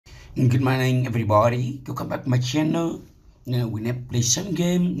Good morning, everybody. Welcome back to my channel. Now we need to play some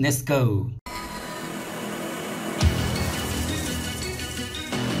game. Let's go.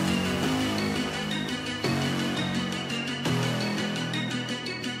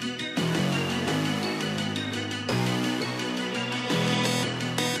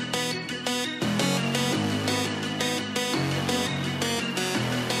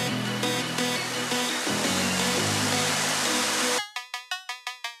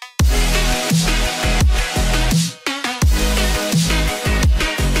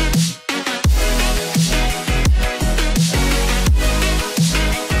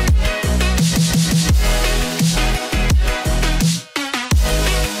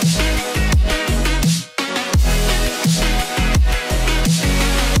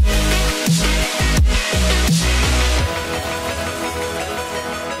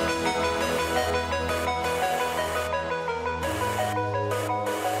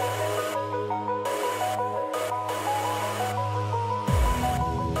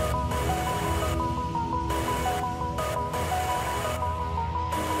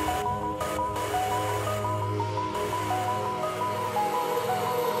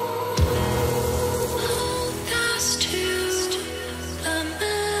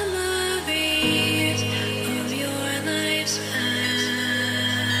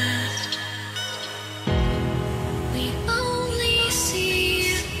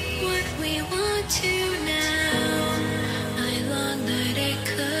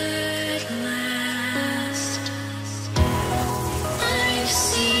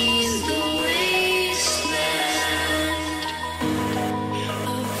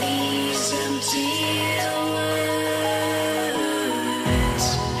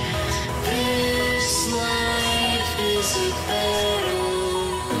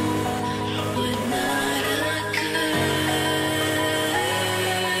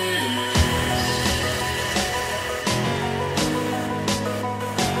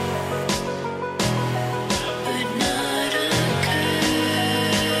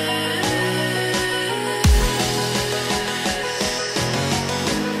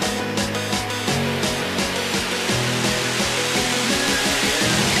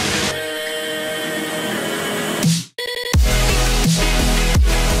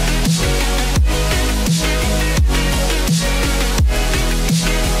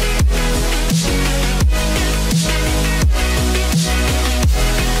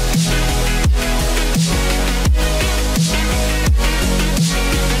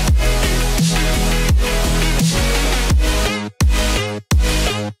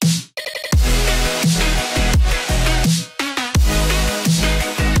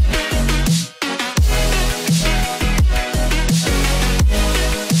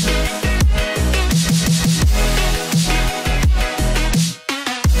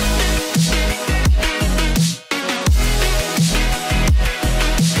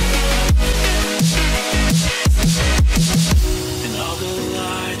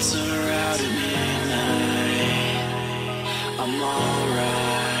 I'm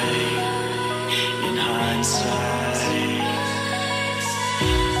alright in hindsight,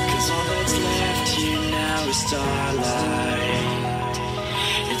 'cause all that's left here now is starlight.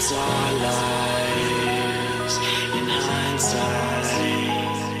 It's our lives in hindsight.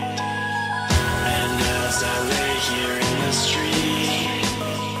 And as I lay here in the street,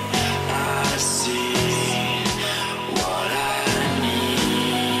 I see what I need.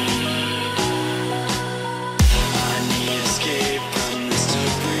 I need escape from this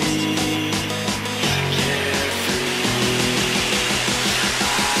debris, carefree.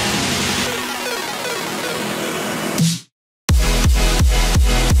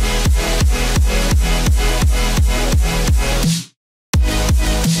 I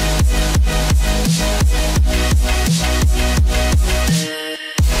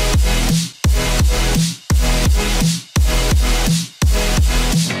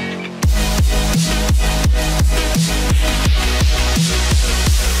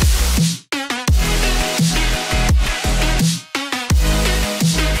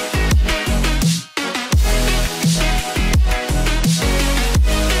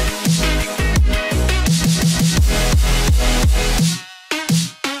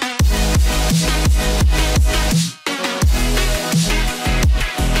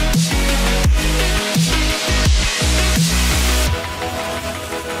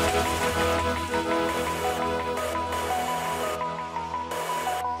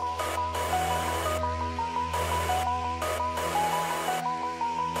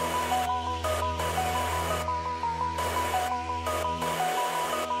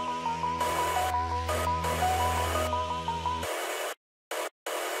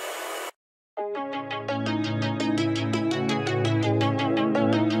We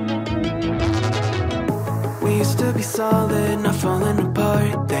used to be solid, not falling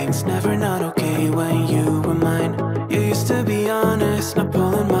apart. Things never not okay when you were mine. You used to be honest, not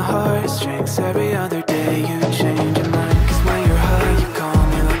pulling my heartstrings. Every other day you change your mind. Cause when you're high you call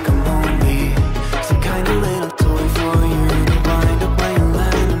me like I'm lonely. Some kind of little toy for you to wind up when you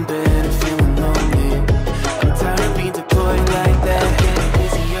land in bed and feeling lonely. I'm tired of being deployed like that. Getting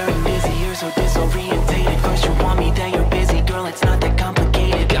busier and busier, so disorientated. First you want me, then you're busy. Girl, it's not that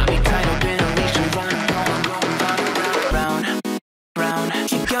complicated. Got me tied up in a leash and running.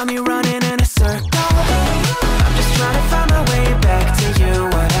 Got me running in a circle. I'm just trying to find my way back to you.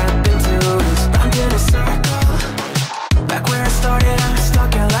 What happened to us? Round in a circle. Back where I started, I'm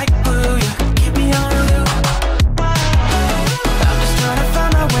stuck out like glue. You keep me on a loop. I'm just trying to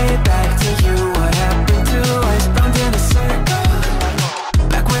find my way back to you. What happened to us? Round in a circle.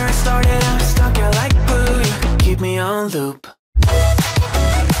 Back where I started, I'm stuck out like glue. You keep me on loop.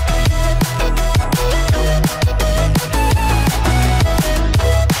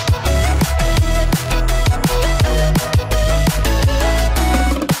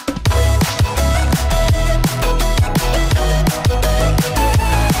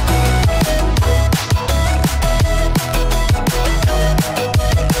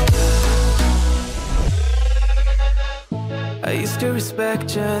 I used to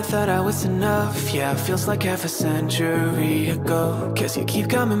respect you, thought I was enough. Yeah, feels like half a century ago. Guess you keep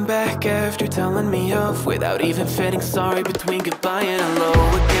coming back after telling me off, without even feeling sorry between goodbye and hello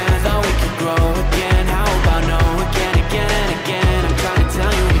again. Thought we could grow again, how about no again, again and again. I'm trying to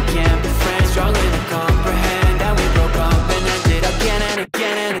tell you we can't be friends, struggling to comprehend that we broke up and ended again and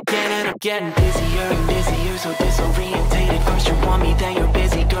again and again. And I'm getting busier and busier, so disorientated. First you want me, then you're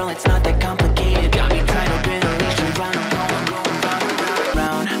busy. Girl, it's not that complicated. Got me tied up in a leash and round.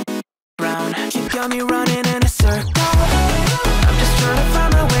 Got me running in a circle. I'm just trying to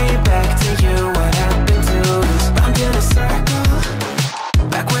find my way back to you. What happened to us? Round in a circle.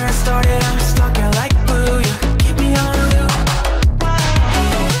 Back where I started, I'm stuck out like glue. You keep me on a loop.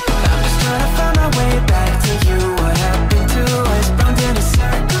 I'm just trying to find my way back to you. What happened to us? Round in a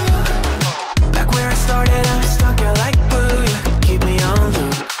circle. Back where I started, I'm stuck out like glue. You keep me on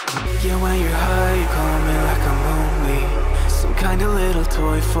loop. Yeah, when you're high, you call me like I'm lonely. Some kind of little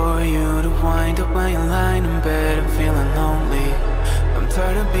toy for you to wind up when you're lying in bed and feeling lonely. I'm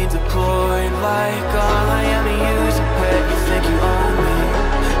tired of being deployed like all I am to you is a pet. You think you own me?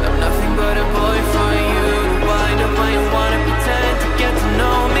 I'm nothing but a boy for you to wind up when you wanna pretend to get to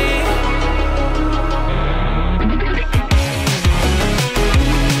know me.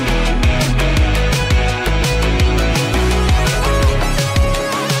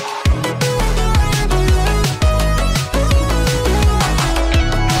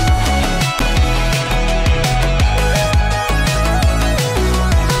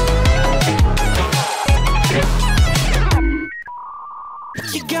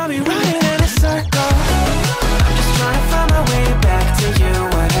 You got me running in a circle. I'm just trying to find my way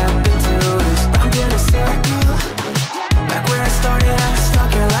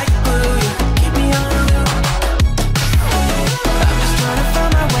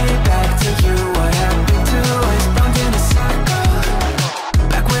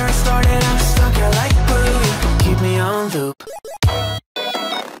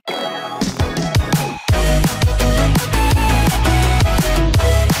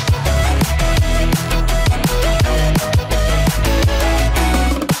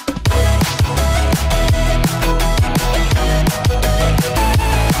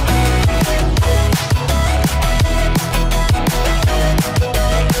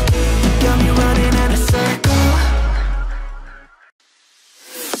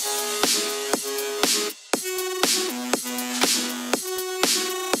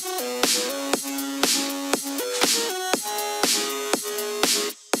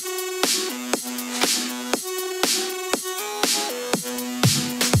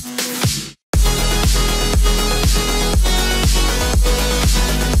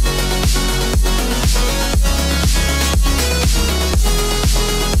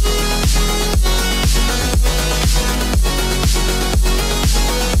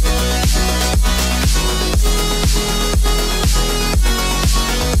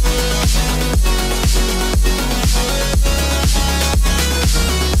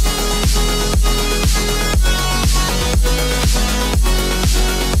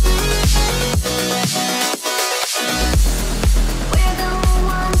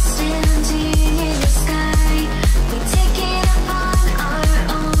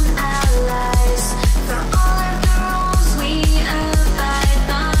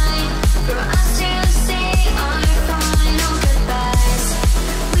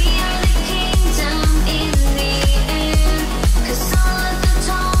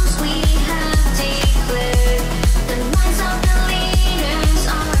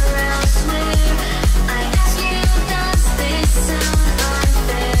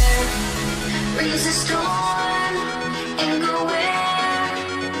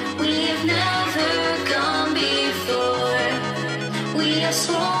have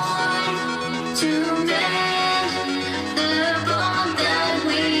sworn to mend the bond that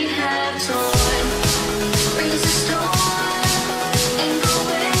we have torn. Raise a storm and go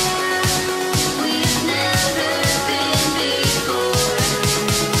where we've never been before.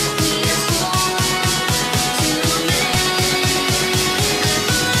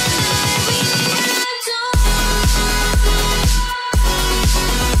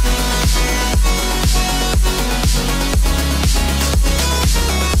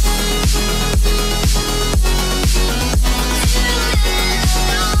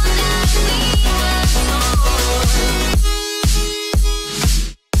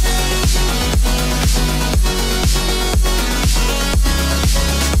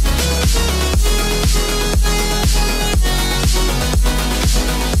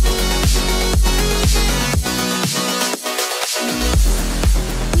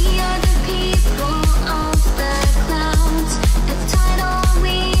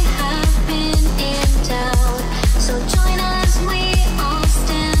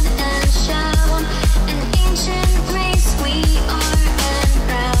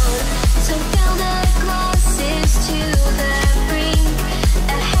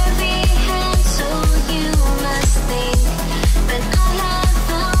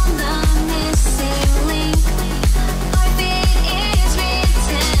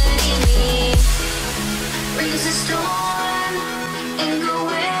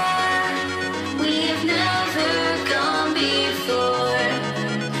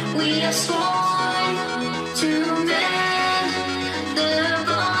 We have sworn to mend the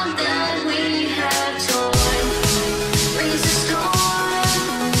bond that we have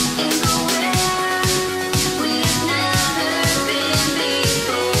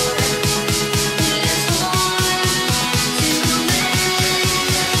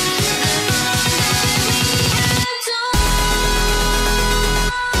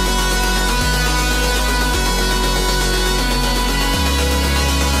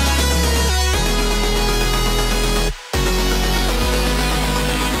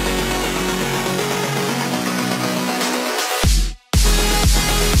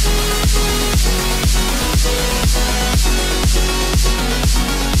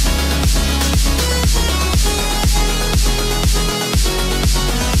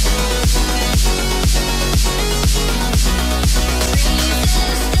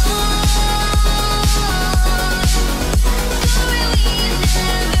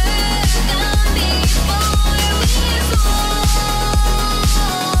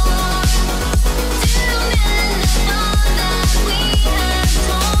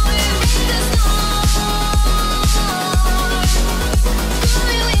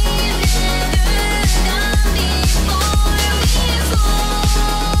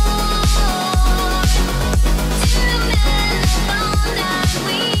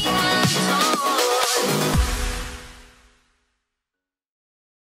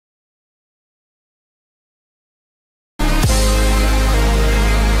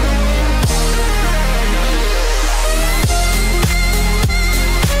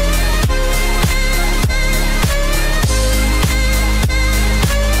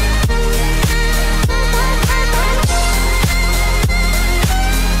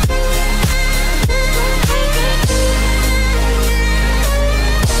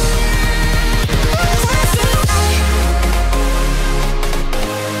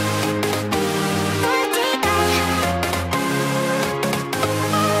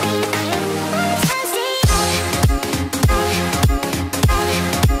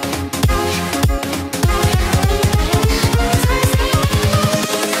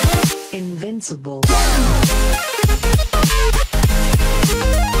invincible.